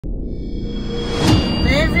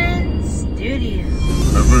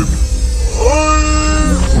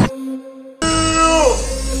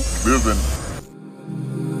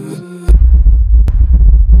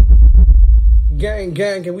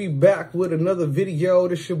Gang, and we back with another video.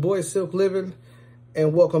 This your boy Silk Living,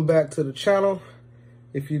 and welcome back to the channel.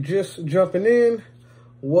 If you're just jumping in,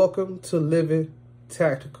 welcome to Living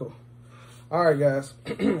Tactical. All right, guys.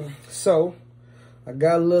 So I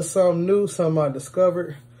got a little something new, something I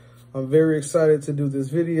discovered. I'm very excited to do this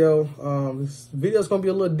video. This video is gonna be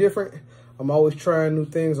a little different. I'm always trying new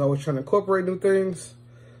things, always trying to incorporate new things.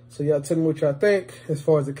 So y'all tell me what y'all think as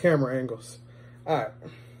far as the camera angles. All right.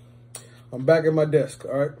 I'm back at my desk,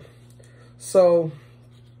 all right? So,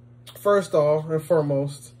 first off and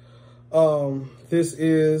foremost, this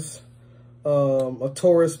is a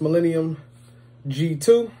Taurus Millennium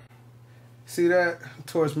G2. See that?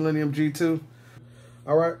 Taurus Millennium G2.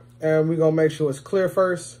 All right, and we're gonna make sure it's clear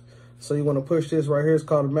first. So you wanna push this right here. It's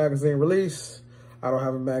called a magazine release. I don't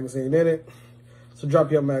have a magazine in it. So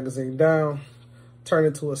drop your magazine down, turn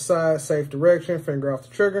it to a side, safe direction, finger off the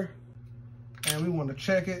trigger. And we want to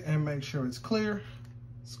check it and make sure it's clear.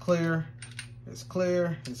 It's clear. It's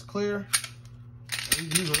clear. It's clear. You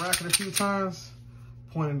can even rack it a few times,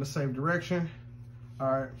 point in the safe direction.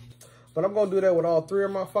 All right. But I'm going to do that with all three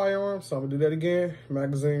of my firearms. So I'm going to do that again.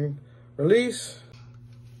 Magazine release.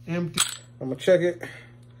 Empty. I'm going to check it.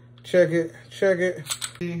 Check it. Check it.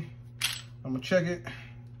 I'm going to check it.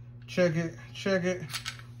 Check it. Check it.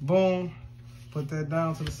 Boom. Put that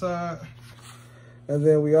down to the side. And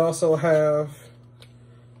then we also have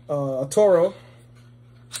a Taurus,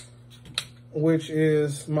 which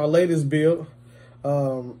is my latest build.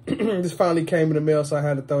 This finally came in the mail, so I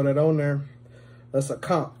had to throw that on there. That's a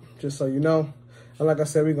comp, just so you know. And like I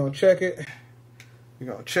said, we're going to check it. We're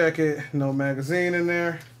going to check it. No magazine in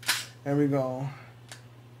there. And we're going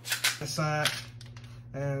to side.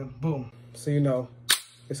 And boom. So you know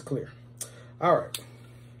it's clear. All right.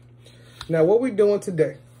 Now, what we doing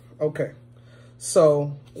today? Okay.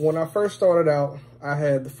 So when I first started out, I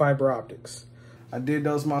had the fiber optics. I did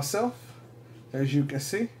those myself, as you can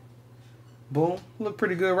see. Boom, look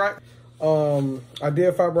pretty good, right? I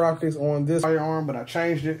did fiber optics on this firearm, but I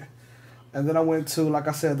changed it. And then I went to, like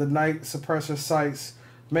I said, the night suppressor sights.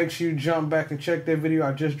 Make sure you jump back and check that video.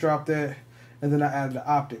 I just dropped that. And then I added the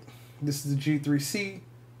optic. This is the G3C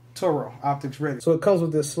Taurus, optics ready. So it comes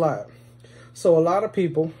with this slide. So a lot of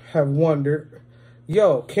people have wondered,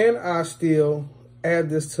 yo, can I still add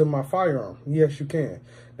this to my firearm? Yes, you can.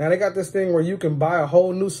 Now, they got this thing where you can buy a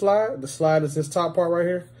whole new slide. The slide is this top part right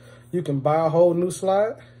here. You can buy a whole new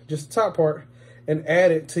slide, just the top part, and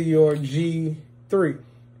add it to your G3,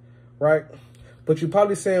 right? But you're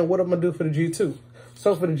probably saying, what am I going to do for the G2?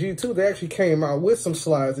 So for the G2, they actually came out with some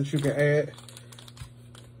slides that you can add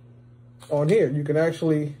on here. You can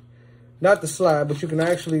actually, not the slide, but you can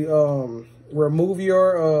actually remove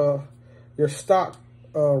your stock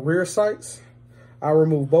rear sights. I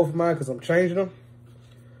removed both of mine because I'm changing them.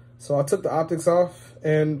 So I took the optics off,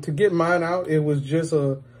 and to get mine out, it was just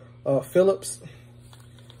a Phillips.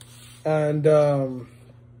 And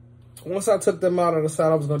once I took them out, I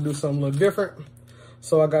decided I was going to do something a little different.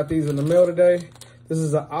 So I got these in the mail today. This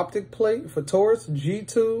is an optic plate for Taurus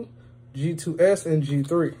G2, G2S, and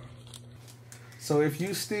G3. So if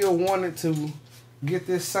you still wanted to get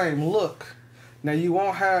this same look, now you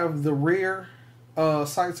won't have the rear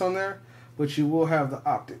sights on there, but you will have the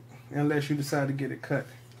optic unless you decide to get it cut,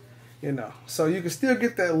 you know. So you can still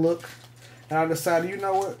get that look. And I decided, you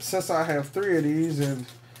know what, since I have three of these and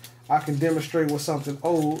I can demonstrate with something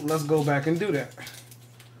old, let's go back and do that.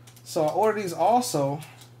 So I ordered these also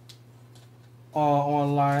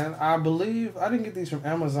online. I believe I didn't get these from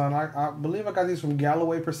Amazon. I believe I got these from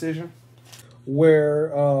Galloway Precision, where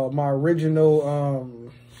my original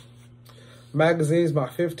magazines, my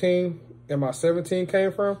 15 and my 17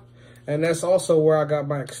 came from. And that's also where I got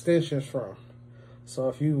my extensions from. So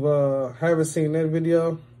if you haven't seen that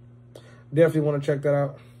video, definitely want to check that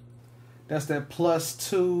out. That's that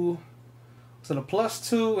 +2. So the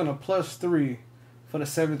 +2 and a +3 for the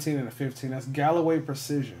 17 and the 15. That's Galloway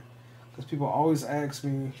Precision. Because people always ask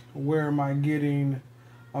me, where am I getting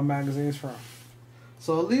my magazines from?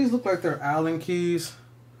 So these look like they're Allen keys.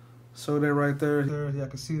 So they're right there. Yeah, I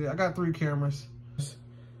can see that. I got 3 cameras. So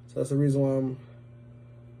that's the reason why I'm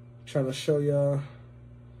trying to show y'all.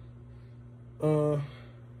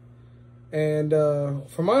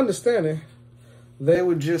 From my understanding, they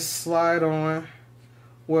would just slide on.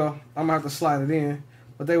 Well, I'm gonna have to slide it in,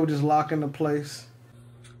 but they would just lock into place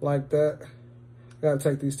like that. I gotta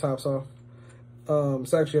take these tops off.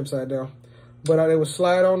 It's actually upside down. But they would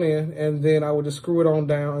slide on in, and then I would just screw it on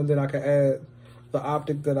down, and then I could add the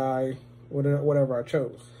optic that I whatever I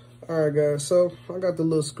chose. All right, guys, so I got the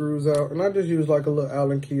little screws out, and I just used like a little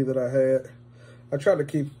Allen key that I had. I try to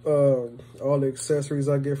keep all the accessories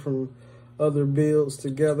I get from other builds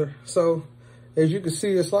together. So as you can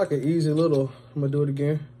see, it's like an easy little, I'm gonna do it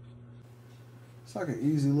again. It's like an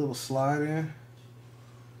easy little slide in.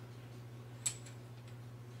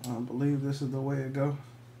 I believe this is the way it go.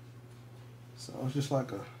 So it's just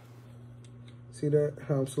like a, see that,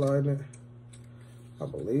 how I'm sliding it? I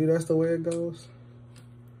believe that's the way it goes.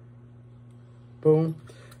 Boom.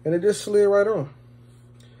 And it just slid right on.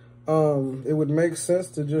 It would make sense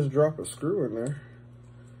to just drop a screw in there.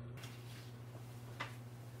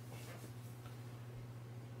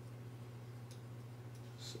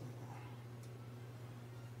 So.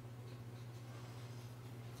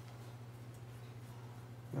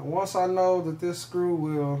 Now once I know that this screw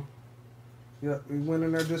will, yep, it went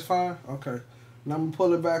in there just fine. Okay. Now I'm gonna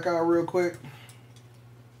pull it back out real quick,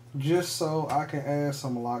 just so I can add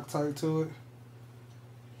some Loctite to it.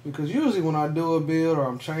 Because usually when I do a build or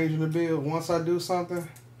I'm changing the build, once I do something,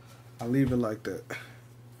 I leave it like that.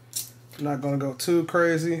 I'm not gonna go too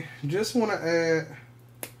crazy. Just wanna add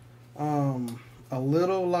a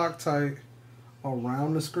little Loctite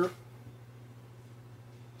around the screw.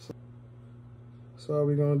 So that's all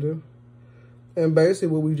we're gonna do. And basically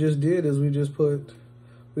what we just did is we turned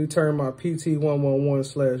my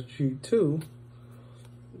PT111/G2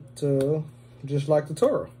 to just like the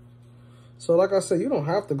Taurus. So like I said, you don't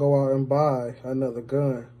have to go out and buy another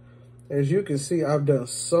gun. As you can see, I've done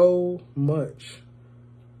so much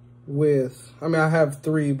with, I mean, I have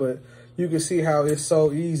 3, but you can see how it's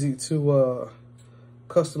so easy to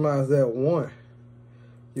customize that one.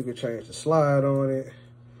 You can change the slide on it.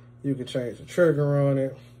 You can change the trigger on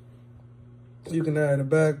it. You can add a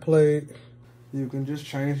back plate. You can just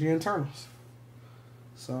change the internals.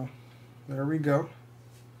 So there we go.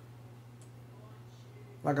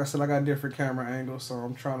 Like I said, I got different camera angles, so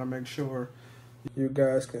I'm trying to make sure you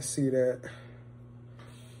guys can see that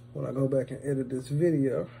when I go back and edit this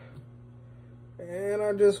video. And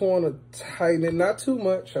I just want to tighten it, not too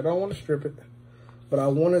much. I don't want to strip it, but I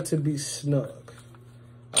want it to be snug.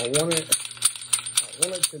 I want it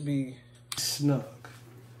to be snug.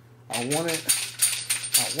 I want it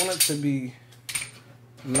to be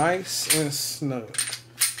nice and snug.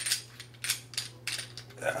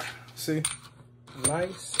 See?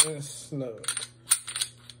 Nice and snug.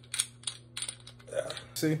 Yeah.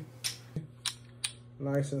 See?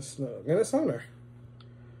 Nice and snug. And it's on there.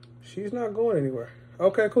 She's not going anywhere.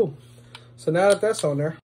 Okay, cool. So now that that's on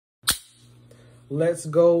there, let's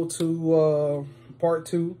go to part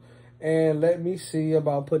 2 and let me see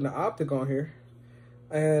about putting the optic on here.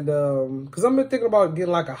 And because I've been thinking about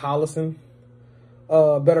getting like a Hollison,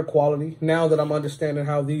 better quality, now that I'm understanding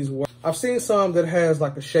how these work. I've seen some that has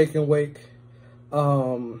like a shake and wake.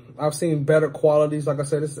 I've seen better qualities. Like I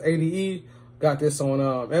said, this is ADE. Got this on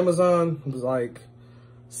Amazon. It was like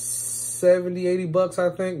 70, 80 bucks, I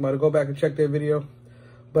think. Might go back and check that video.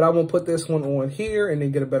 But I'm going to put this one on here and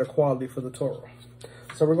then get a better quality for the Taurus.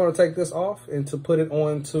 So we're going to take this off and to put it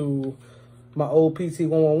onto my old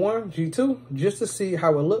PT111 G2 just to see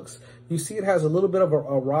how it looks. You see it has a little bit of a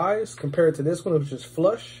rise compared to this one. It was just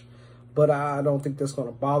flush. But I don't think that's going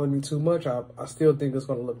to bother me too much. I still think it's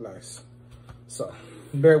going to look nice. So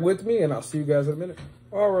bear with me and I'll see you guys in a minute.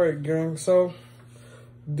 All right, gang. So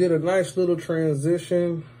did a nice little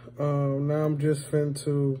transition. Now I'm just finna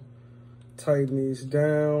to tighten these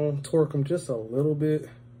down, torque them just a little bit.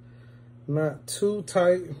 Not too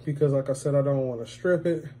tight because like I said, I don't want to strip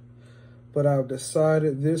it. But I've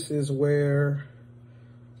decided this is where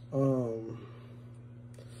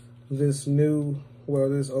this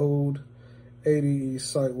old ADE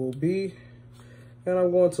sight will be. And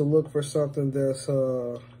I'm going to look for something that's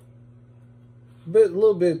a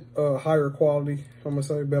little bit higher quality. I'm gonna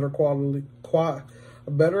say better quality.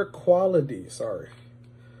 Sorry,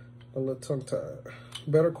 a little tongue tied.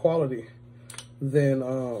 Better quality than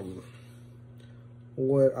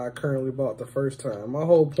what I currently bought the first time. My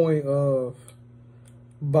whole point of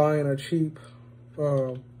buying a cheap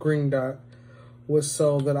green dot was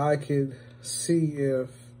so that I could see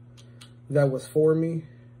if that was for me.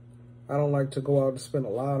 I don't like to go out and spend a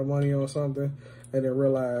lot of money on something and then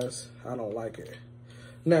realize I don't like it.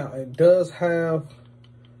 Now, it does have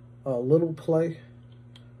a little play.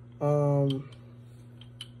 I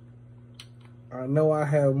know I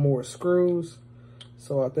have more screws,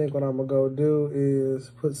 so I think what I'm gonna go do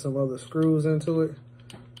is put some other screws into it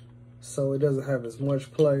so it doesn't have as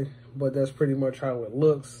much play, but that's pretty much how it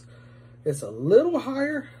looks. It's a little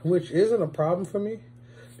higher, which isn't a problem for me,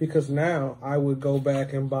 because now I would go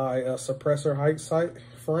back and buy a suppressor height sight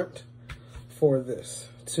front for this,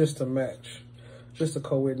 just to match, just to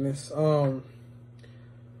co-witness.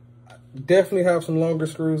 Definitely have some longer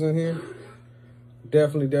screws in here.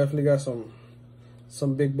 Definitely got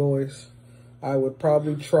some big boys. I would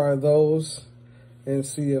probably try those and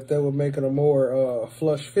see if that would make it a more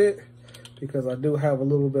flush fit, because I do have a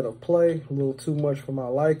little bit of play, a little too much for my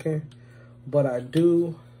liking, but I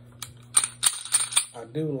do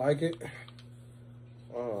like it.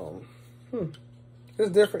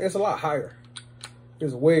 It's different. It's a lot higher.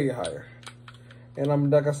 It's way higher. And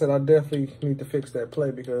like I said, I definitely need to fix that play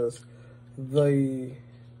because the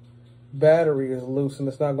battery is loose and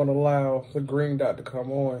it's not going to allow the green dot to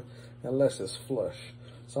come on unless it's flush.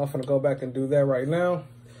 So I'm going to go back and do that right now,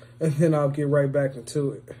 and then I'll get right back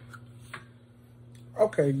into it.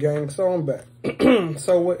 Okay, gang, so I'm back.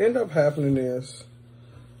 So what ended up happening is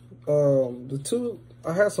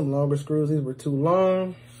I had some longer screws. These were too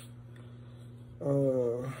long.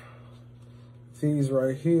 These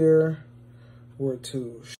right here were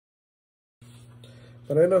too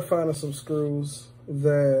but I ended up finding some screws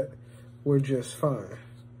that were just fine.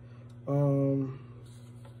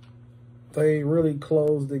 They really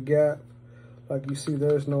closed the gap. Like you see,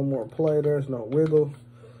 there's no more play, there's no wiggle.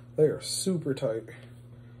 They are super tight,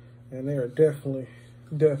 and they are definitely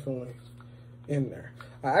in there.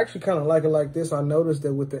 I actually kind of like it like this. I noticed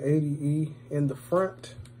that with the ADE in the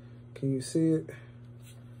front, can you see it?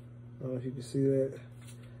 I don't know if you can see that.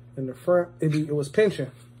 In the front, it was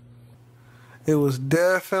pinching. It was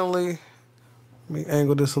definitely, let me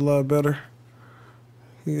angle this a lot better.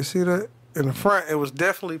 You can see that? In the front, it was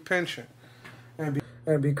definitely pinching.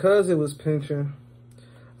 And because it was pinching,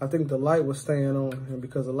 I think the light was staying on. And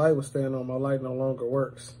because the light was staying on, my light no longer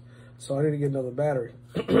works. So I need to get another battery.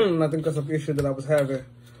 And I think that's an issue that I was having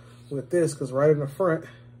with this, because right in the front,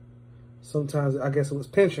 sometimes I guess it was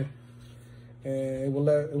pinching. And it will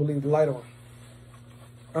leave the light on.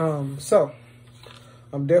 So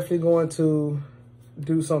I'm definitely going to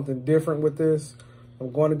do something different with this.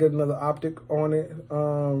 I'm going to get another Optic on it.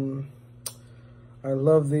 I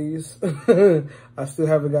love these. I still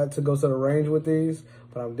haven't got to go to the range with these,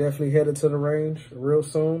 but I'm definitely headed to the range real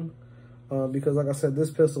soon, because like I said,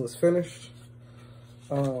 this pistol is finished.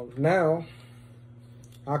 Now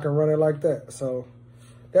I can run it like that. So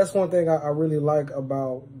that's one thing I really like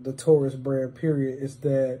about the Taurus brand, period, is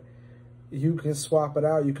that you can swap it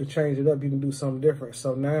out, you can change it up, you can do something different.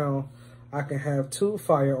 So now I can have two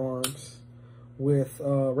firearms with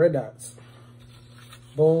red dots.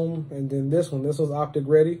 Boom. And then this was Optic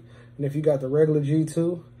ready. And if you got the regular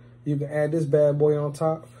G2, you can add this bad boy on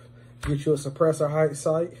top, get you a suppressor height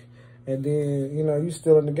sight, and then, you know, you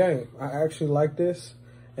still in the game. I actually like this,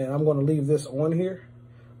 and I'm going to leave this on here,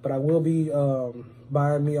 but I will be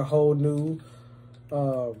buying me a whole new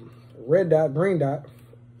red dot, green dot.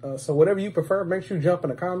 So whatever you prefer, make sure you jump in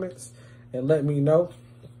the comments and let me know.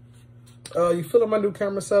 You feeling my new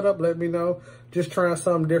camera setup? Let me know. Just trying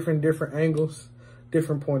something different angles,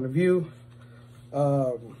 different point of view.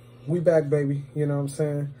 We back, baby. You know what I'm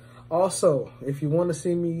saying? Also, if you want to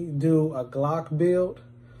see me do a Glock build,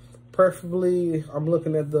 preferably I'm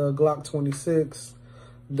looking at the Glock 26,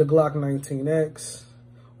 the Glock 19X,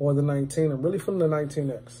 or the 19. I'm really feeling the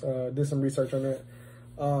 19X. Did some research on that.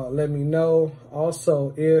 Let me know.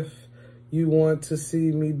 Also, if you want to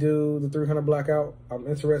see me do the 300 blackout, I'm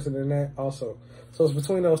interested in that also. So it's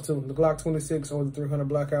between those two, the Glock 26 or the 300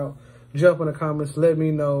 blackout. Jump in the comments, let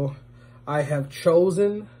me know. I have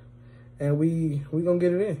chosen, and we gonna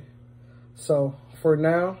get it in. So for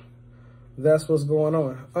now, that's what's going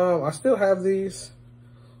on. I still have these.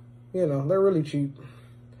 You know, they're really cheap.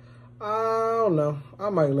 I don't know. I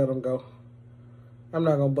might let them go. I'm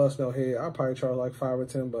not gonna bust no head. I'll probably charge like $5 or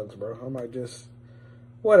 $10, bro. I might just,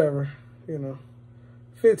 whatever, you know,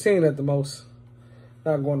 15 at the most.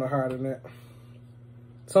 Not going no higher than that.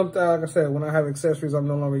 Something, like I said, when I have accessories I'm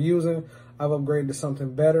no longer using, I've upgraded to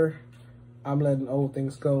something better. I'm letting old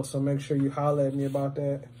things go, so make sure you holler at me about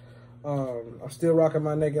that. I'm still rocking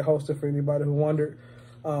my naked holster for anybody who wondered.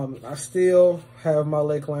 I still have my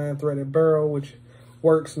Lakeland threaded barrel, which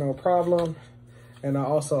works no problem. And I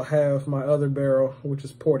also have my other barrel, which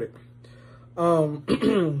is ported.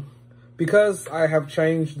 Because I have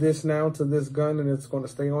changed this now to this gun, and it's going to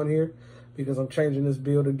stay on here because I'm changing this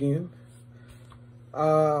build again.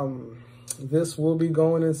 This will be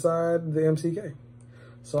going inside the MCK.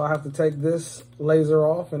 So I have to take this laser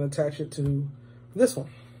off and attach it to this one.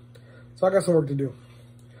 So I got some work to do.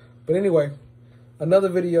 But anyway, another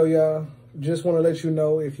video, y'all. Just want to let you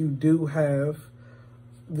know, if you do have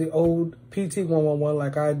the old PT111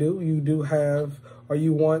 like I do, you do have, or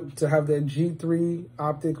you want to have that G3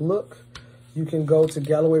 Optic look, you can go to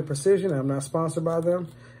Galloway Precision. I'm not sponsored by them.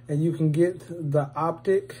 And you can get the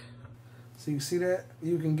Optic. So you see that?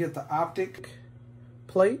 You can get the Optic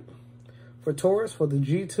plate for Taurus for the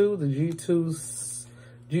G2, the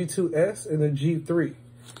G2S, and the G3.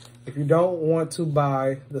 If you don't want to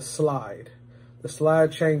buy the slide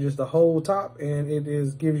changes the whole top, and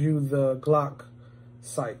it gives you the Glock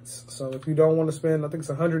sights. So if you don't want to spend, I think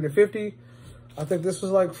it's $150. I think this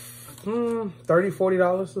was like $30,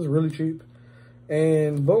 $40. It's really cheap.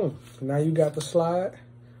 And boom, now you got the slide.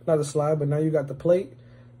 Not the slide, but now you got the plate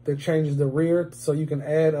that changes the rear, so you can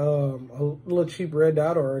add a little cheap red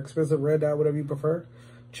dot or expensive red dot, whatever you prefer.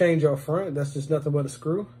 Change your front. That's just nothing but a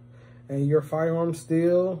screw. And your firearm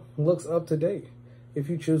still looks up to date if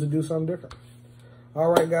you choose to do something different. All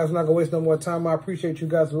right, guys, I'm not going to waste no more time. I appreciate you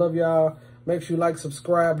guys. Love y'all. Make sure you like,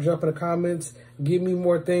 subscribe, jump in the comments. Give me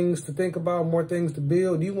more things to think about, more things to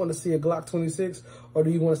build. Do you want to see a Glock 26 or do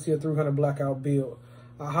you want to see a 300 blackout build?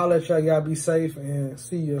 I'll holler at y'all. Y'all be safe and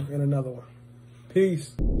see you in another one.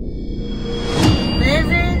 Peace.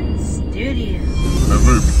 Living Studio.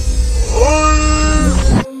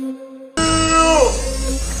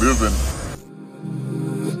 Living.